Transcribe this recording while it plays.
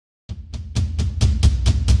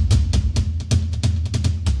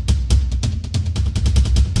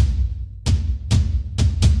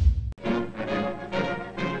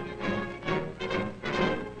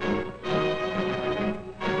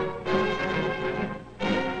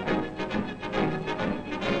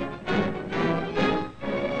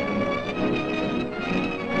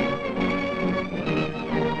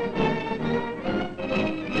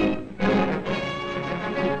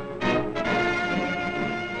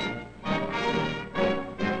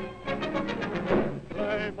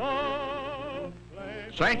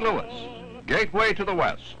St. Louis, gateway to the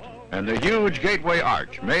West, and the huge gateway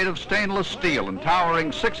arch, made of stainless steel and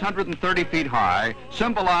towering 630 feet high,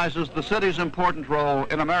 symbolizes the city's important role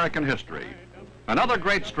in American history. Another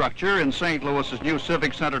great structure in St. Louis's new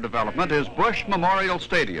Civic Center development is Busch Memorial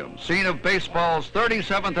Stadium, scene of baseball's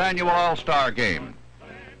 37th annual All-Star Game.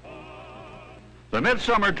 The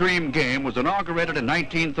Midsummer Dream Game was inaugurated in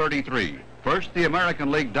 1933. First, the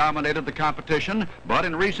American League dominated the competition, but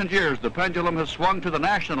in recent years, the pendulum has swung to the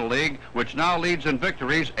National League, which now leads in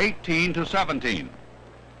victories 18-17.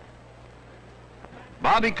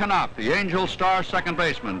 Bobby Knopp, the Angels' star second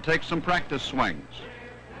baseman, takes some practice swings.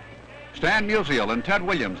 Stan Musial and Ted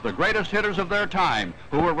Williams, the greatest hitters of their time,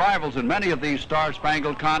 who were rivals in many of these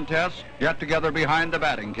star-spangled contests, get together behind the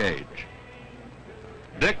batting cage.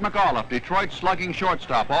 Dick McAuliffe, Detroit's slugging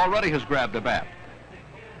shortstop, already has grabbed a bat.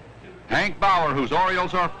 Hank Bauer, whose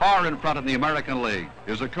Orioles are far in front in the American League,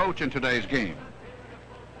 is a coach in today's game.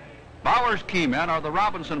 Bauer's key men are the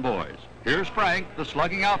Robinson boys. Here's Frank, the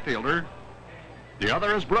slugging outfielder. The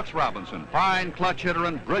other is Brooks Robinson, fine clutch hitter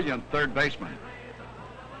and brilliant third baseman.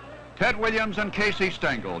 Ted Williams and Casey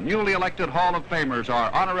Stengel, newly elected Hall of Famers,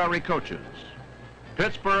 are honorary coaches.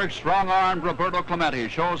 Pittsburgh's strong-armed Roberto Clemente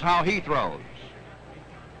shows how he throws.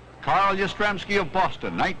 Carl Yastrzemski of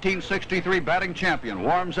Boston, 1963 batting champion,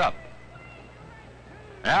 warms up.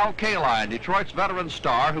 Al Kaline, Detroit's veteran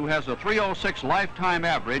star, who has a .306 lifetime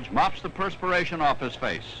average, mops the perspiration off his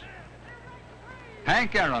face.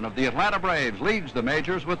 Hank Aaron of the Atlanta Braves leads the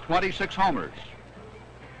majors with 26 homers.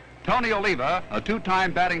 Tony Oliva, a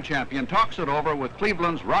two-time batting champion, talks it over with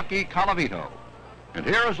Cleveland's Rocky Colavito. And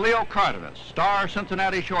here is Leo Cardenas, star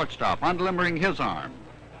Cincinnati shortstop, unlimbering his arm.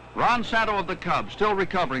 Ron Santo of the Cubs, still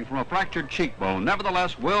recovering from a fractured cheekbone,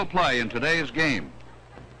 nevertheless will play in today's game.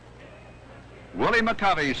 Willie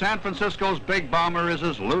McCovey, San Francisco's big bomber, is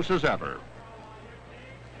as loose as ever.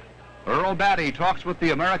 Earl Batty talks with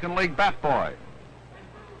the American League bat boy.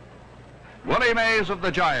 Willie Mays of the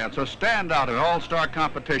Giants, a standout in all-star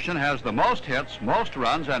competition, has the most hits, most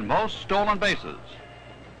runs, and most stolen bases.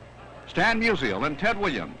 Stan Musial and Ted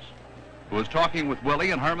Williams, who is talking with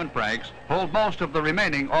Willie and Herman Franks, hold most of the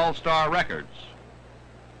remaining all-star records.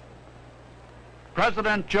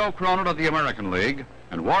 President Joe Cronin of the American League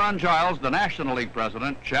and Warren Giles, the National League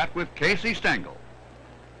president, chat with Casey Stengel.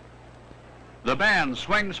 The band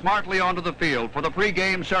swings smartly onto the field for the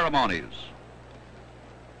pregame ceremonies.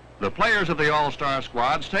 The players of the All-Star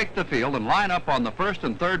squads take the field and line up on the first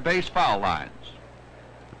and third base foul lines.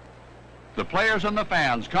 The players and the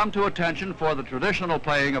fans come to attention for the traditional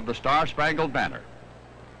playing of the Star-Spangled Banner.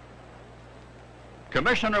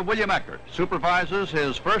 Commissioner William Eckert supervises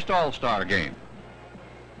his first All-Star game.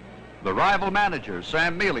 The rival managers,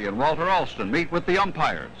 Sam Mealy and Walter Alston, meet with the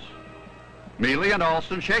umpires. Mealy and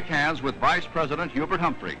Alston shake hands with Vice President Hubert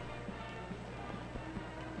Humphrey.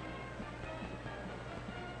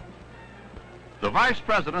 The Vice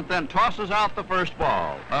President then tosses out the first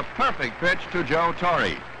ball, a perfect pitch to Joe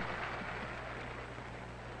Torre.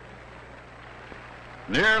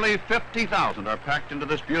 Nearly 50,000 are packed into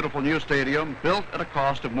this beautiful new stadium, built at a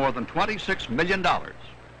cost of more than $26 million.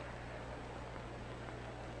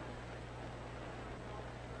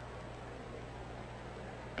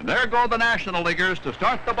 And there go the National Leaguers to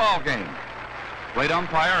start the ball game. Plate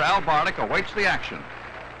umpire Al Barlick awaits the action.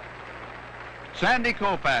 Sandy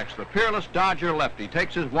Koufax, the peerless Dodger lefty,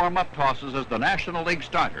 takes his warm-up tosses as the National League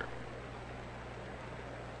starter.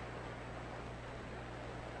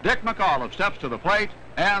 Dick McAuliffe steps to the plate,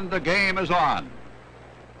 and the game is on.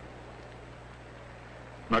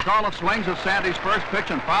 McAuliffe swings at Sandy's first pitch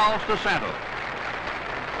and fouls to Santos.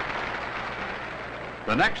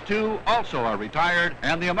 The next two also are retired,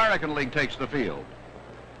 and the American League takes the field.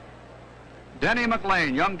 Denny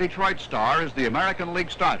McLain, young Detroit star, is the American League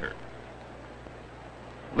starter.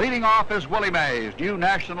 Leading off is Willie Mays, new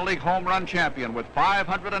National League home run champion with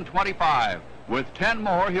 525. With 10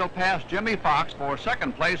 more, he'll pass Jimmy Fox for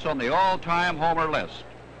second place on the all-time homer list.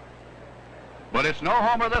 But it's no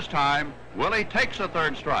homer this time. Willie takes a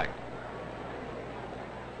third strike.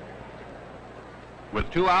 With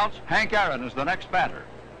 2 outs, Hank Aaron is the next batter.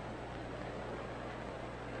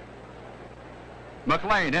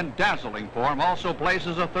 McLain, in dazzling form, also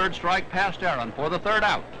places a third strike past Aaron for the third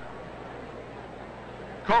out.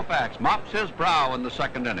 Koufax mops his brow in the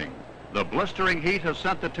second inning. The blistering heat has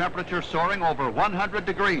sent the temperature soaring over 100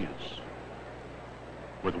 degrees.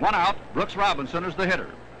 With 1 out, Brooks Robinson is the hitter.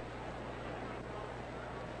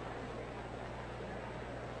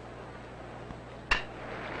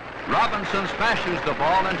 Robinson smashes the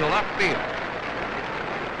ball into left field.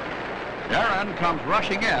 Aaron comes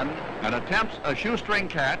rushing in and attempts a shoestring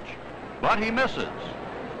catch, but he misses.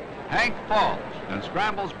 Hank falls and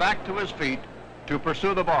scrambles back to his feet to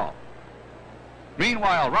pursue the ball.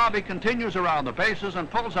 Meanwhile, Robbie continues around the bases and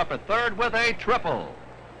pulls up at third with a triple.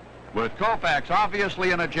 With Koufax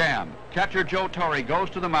obviously in a jam, catcher Joe Torre goes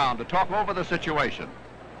to the mound to talk over the situation.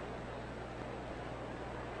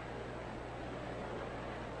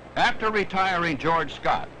 After retiring George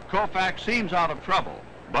Scott, Koufax seems out of trouble,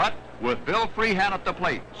 but with Bill Freehan at the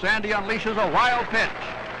plate, Sandy unleashes a wild pitch.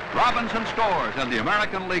 Robinson scores, and the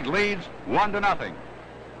American League leads 1-0.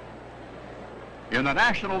 In the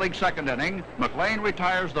National League second inning, McLain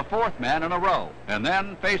retires the fourth man in a row and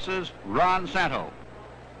then faces Ron Santo.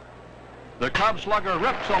 The Cub slugger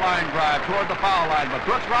rips a line drive toward the foul line, but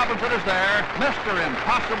Brooks Robinson is there. Mr.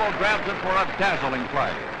 Impossible grabs it for a dazzling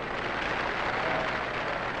play.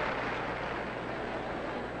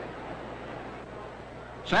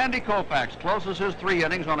 Sandy Koufax closes his 3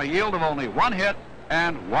 innings on a yield of only 1 hit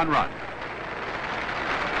and 1 run.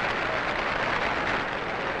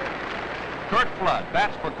 Curt Flood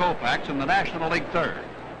bats for Koufax in the National League third.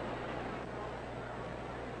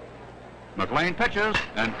 McLain pitches,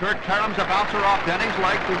 and Curt caroms a bouncer off Denny's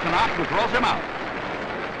leg to Tanaka, who throws him out.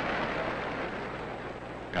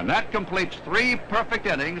 And that completes 3 perfect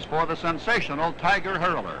innings for the sensational Tiger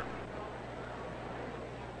hurler.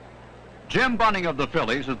 Jim Bunning of the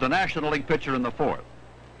Phillies is the National League pitcher in the fourth.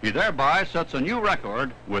 He thereby sets a new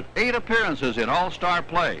record with 8 appearances in All-Star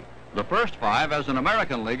play, the first 5 as an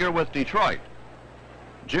American leaguer with Detroit.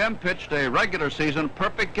 Jim pitched a regular season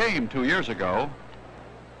perfect game 2 years ago.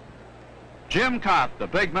 Jim Cott, the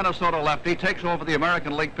big Minnesota lefty, takes over the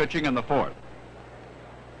American League pitching in the fourth.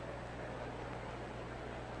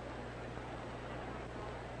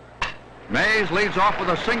 Mays leads off with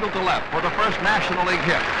a single to left for the first National League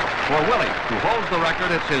hit. For Willie, who holds the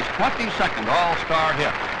record, it's his 22nd All-Star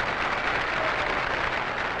hit.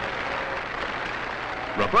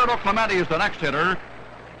 Roberto Clemente is the next hitter.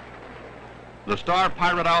 The star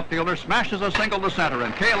Pirate outfielder smashes a single to center,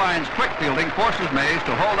 and K-Line's quick fielding forces Mays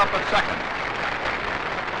to hold up at second.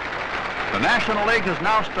 The National League has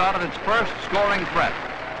now started its first scoring threat.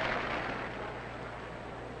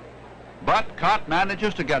 But Cott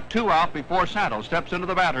manages to get 2 out before Santos steps into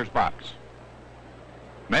the batter's box.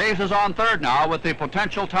 Mays is on third now with the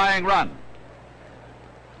potential tying run.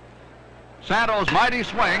 Santos' mighty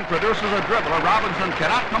swing produces a dribbler Robinson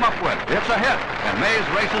cannot come up with. It's a hit, and Mays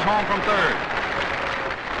races home from third.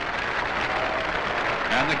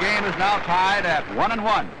 And the game is now tied at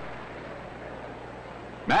 1-1.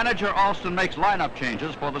 Manager Alston makes lineup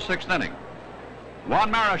changes for the 6th inning.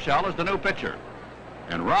 Juan Marichal is the new pitcher,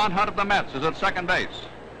 and Ron Hunt of the Mets is at second base.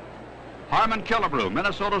 Harmon Killebrew,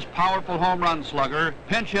 Minnesota's powerful home run slugger,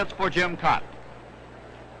 pinch hits for Jim Cott.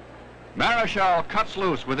 Marichal cuts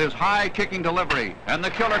loose with his high kicking delivery, and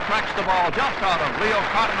the killer cracks the ball just out of Leo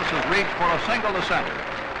Cardenas' reach for a single to center.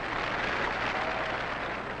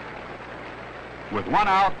 With 1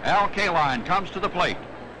 out, Al Kaline comes to the plate,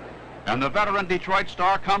 and the veteran Detroit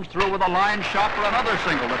star comes through with a line shot for another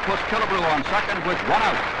single that puts Killebrew on second with 1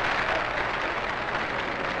 out.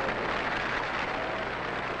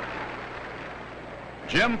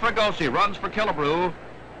 Jim Fregosi runs for Killebrew,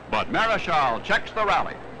 but Marichal checks the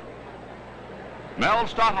rally. Mel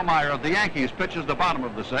Stottlemyre of the Yankees pitches the bottom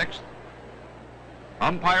of the 6th.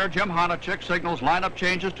 Umpire Jim Honachek signals lineup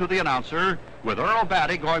changes to the announcer, with Earl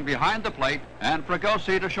Batty going behind the plate and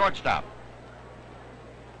Fregosi to shortstop.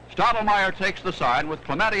 Stottlemyre takes the side with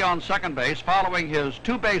Clemente on second base following his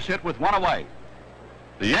 2-base hit with 1 away.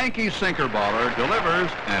 The Yankees sinker baller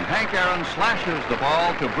delivers, and Hank Aaron slashes the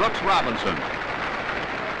ball to Brooks Robinson.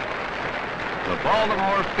 The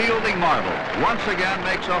Baltimore fielding marvel once again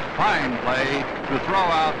makes a fine play to throw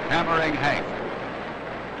out hammering Hank.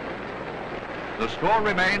 The score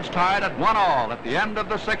remains tied at 1-all at the end of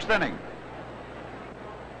the 6th inning.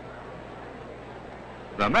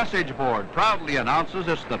 The message board proudly announces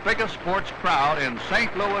it's the biggest sports crowd in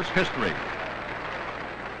St. Louis history.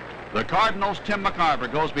 The Cardinals' Tim McCarver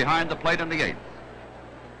goes behind the plate in the 8th.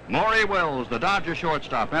 Maury Wills, the Dodger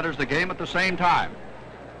shortstop, enters the game at the same time.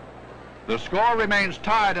 The score remains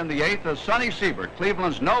tied in the 8th as Sonny Siebert,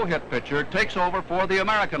 Cleveland's no-hit pitcher, takes over for the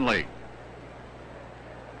American League.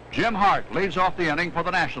 Jim Hart leads off the inning for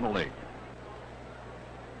the National League.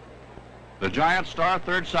 The Giants star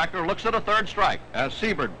third sacker looks at a third strike as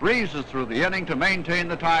Siebert breezes through the inning to maintain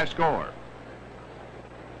the tie score.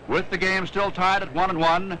 With the game still tied at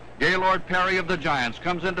 1-1, Gaylord Perry of the Giants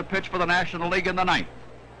comes in to pitch for the National League in the 9th.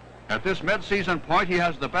 At this mid-season point, he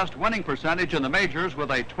has the best winning percentage in the majors with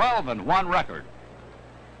a 12-1 record.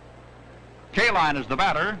 Kaline is the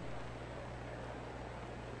batter.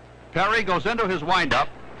 Perry goes into his windup,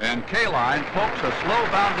 and K-line pokes a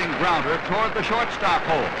slow-bounding grounder toward the shortstop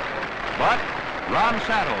hole. But Ron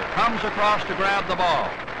Santo comes across to grab the ball,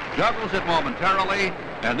 juggles it momentarily,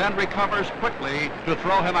 and then recovers quickly to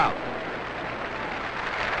throw him out.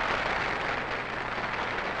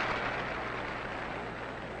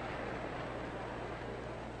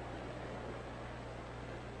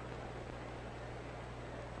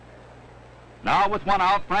 Now with one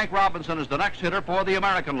out, Frank Robinson is the next hitter for the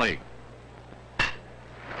American League.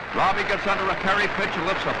 Robbie gets under a carry pitch and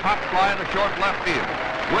lifts a pop fly to short left field.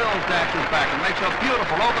 Wills dashes back and makes a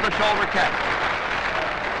beautiful over-the-shoulder catch.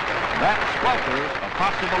 That squelches a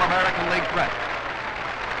possible American League threat.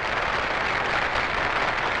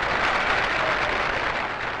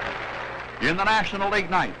 In the National League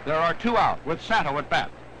ninth, there are 2 out with Santo at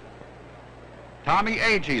bat. Tommy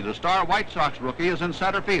Agee, the star White Sox rookie, is in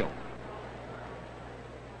center field.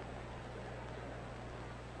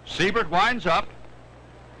 Siebert winds up,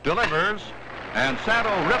 delivers, and Santo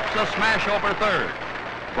rips a smash over third.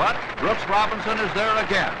 But Brooks Robinson is there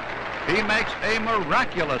again. He makes a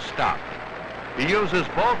miraculous stop. He uses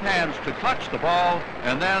both hands to clutch the ball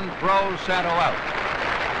and then throws Santo out.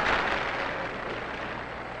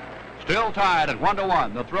 Still tied at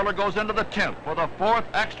 1-1. The thriller goes into the 10th for the 4th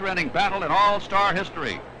extra inning battle in All-Star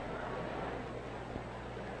history.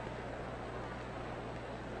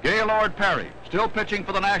 Gaylord Perry, still pitching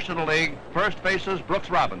for the National League. First faces Brooks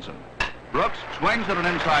Robinson. Brooks swings at an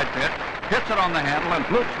inside pitch, hits it on the handle, and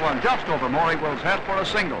bloops one just over Maury Will's head for a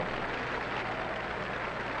single.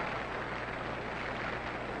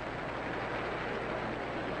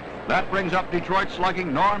 That brings up Detroit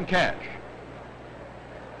slugging Norm Cash.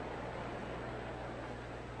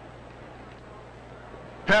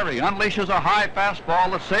 Perry unleashes a high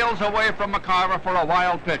fastball that sails away from McCarver for a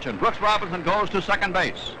wild pitch, and Brooks Robinson goes to second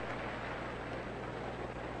base.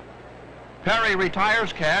 Perry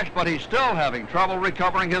retires Cash, but he's still having trouble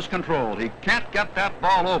recovering his control. He can't get that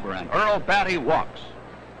ball over, and Earl Batty walks.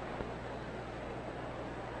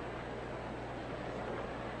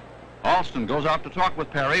 Alston goes out to talk with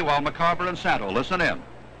Perry while McCarver and Santo listen in.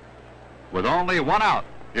 With only 1 out,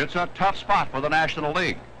 it's a tough spot for the National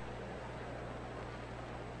League.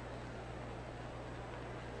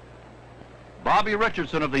 Bobby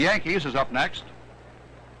Richardson of the Yankees is up next.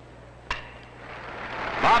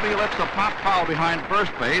 Bobby lifts a pop foul behind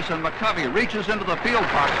first base, and McCovey reaches into the field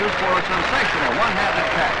boxes for a sensational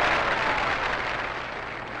one-handed catch.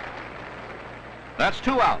 That's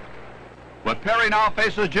 2 out. But Perry now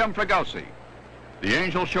faces Jim Fregosi. The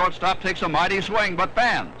Angel shortstop takes a mighty swing, but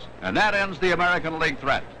fans, and that ends the American League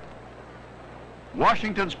threat.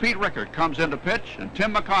 Washington's Pete Rickert comes in to pitch, and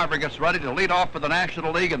Tim McCarver gets ready to lead off for the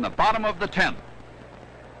National League in the bottom of the 10th.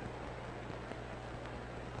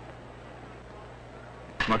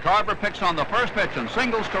 McCarver picks on the first pitch and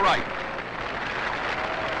singles to right.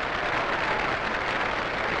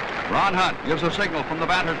 Ron Hunt gives a signal from the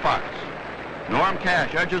batter's box. Norm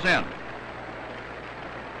Cash edges in.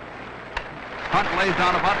 Hunt lays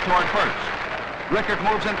down a bunt toward first. Rickert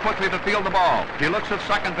moves in quickly to field the ball. He looks at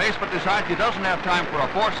second base, but decides he doesn't have time for a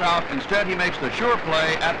force out. Instead, he makes the sure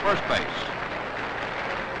play at first base.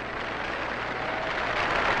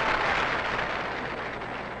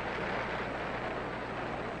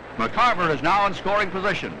 McCarver is now in scoring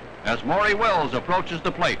position as Maury Wills approaches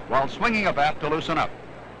the plate while swinging a bat to loosen up.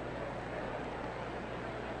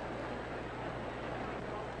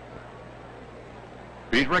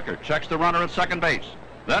 Pete Rickert checks the runner at second base,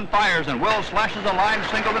 then fires, and Wills slashes a line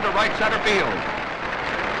single into right center field.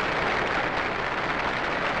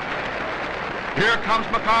 Here comes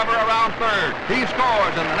McCarver around third. He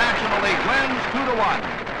scores, and the National League wins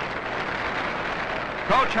 2-1.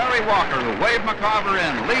 Coach Harry Walker, who waved McCarver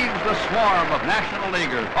in, leads the swarm of National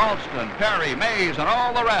Leaguers, Alston, Perry, Mays, and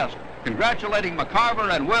all the rest, congratulating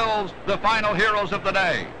McCarver and Wills, the final heroes of the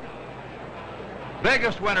day.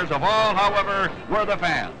 Biggest winners of all, however, were the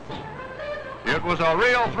fans. It was a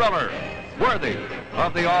real thriller, worthy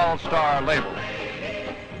of the All-Star label.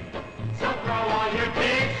 So throw all your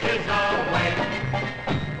dishes away.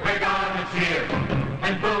 We're gonna cheer.